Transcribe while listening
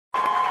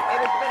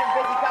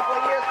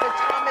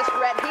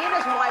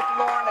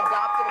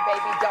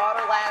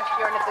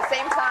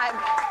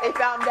they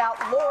found out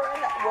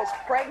Lauren was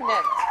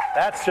pregnant.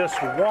 That's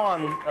just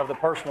one of the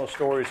personal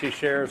stories he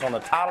shares on the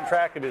title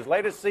track of his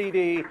latest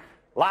CD,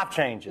 Life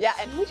Changes. Yeah,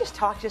 and we just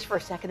talked just for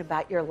a second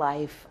about your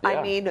life. Yeah.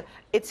 I mean,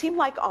 it seemed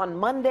like on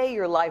Monday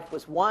your life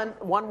was one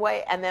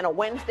way, and then a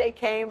Wednesday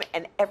came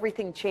and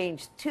everything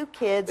changed. 2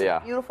 kids, Yeah.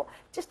 beautiful.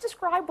 Just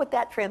describe what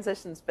that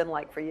transition's been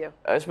like for you.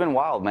 It's been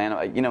wild,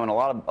 man. You know, and a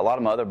lot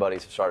of my other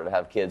buddies have started to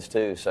have kids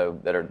too, so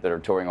that are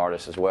touring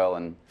artists as well.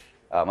 And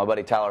my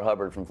buddy Tyler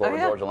Hubbard from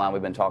Florida Georgia Line,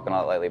 we've been talking a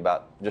lot lately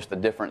about just the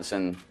difference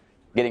in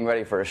getting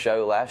ready for a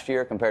show last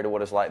year compared to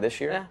what it's like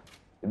this year. Yeah.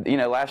 You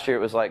know, last year it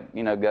was like,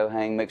 you know, go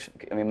hang, make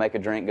a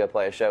drink, go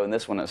play a show. And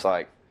this one it's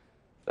like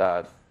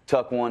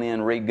tuck one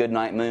in, read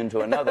Goodnight Moon to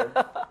another,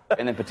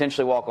 and then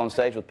potentially walk on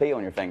stage with pee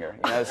on your finger.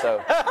 You know,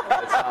 so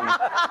it's,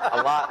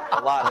 a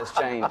lot has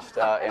changed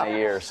in a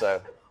year.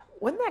 So.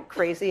 Wasn't that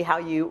crazy how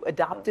you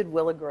adopted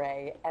Willa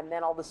Gray and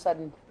then all of a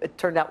sudden it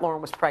turned out Lauren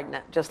was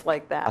pregnant, just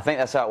like that? I think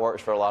that's how it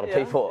works for a lot of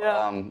people.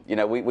 Yeah. You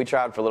know, we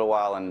tried for a little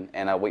while,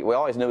 and we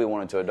always knew we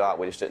wanted to adopt.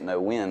 We just didn't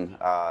know when.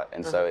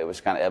 And so it was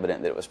kind of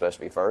evident that it was supposed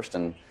to be first.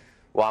 And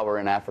while we're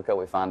in Africa,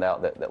 we find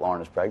out that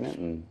Lauren is pregnant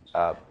and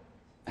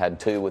had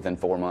 2 within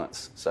 4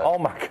 months. So. Oh,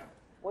 my God.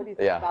 What do you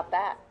think about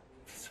that?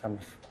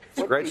 It's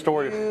a great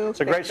story. It's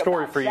a great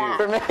story for you.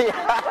 For me. What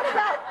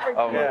about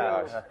for you?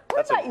 Yeah.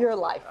 What about your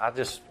life?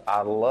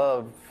 I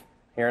love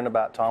hearing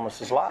about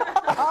Thomas's life.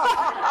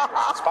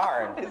 It's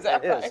inspiring. Is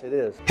that right? It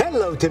is.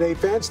 Hello, Today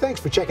fans. Thanks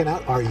for checking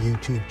out our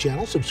YouTube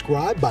channel.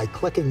 Subscribe by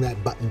clicking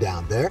that button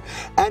down there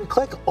and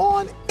click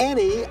on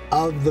any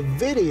of the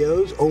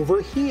videos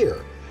over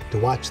here to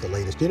watch the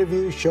latest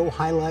interviews, show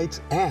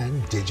highlights,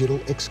 and digital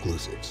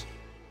exclusives.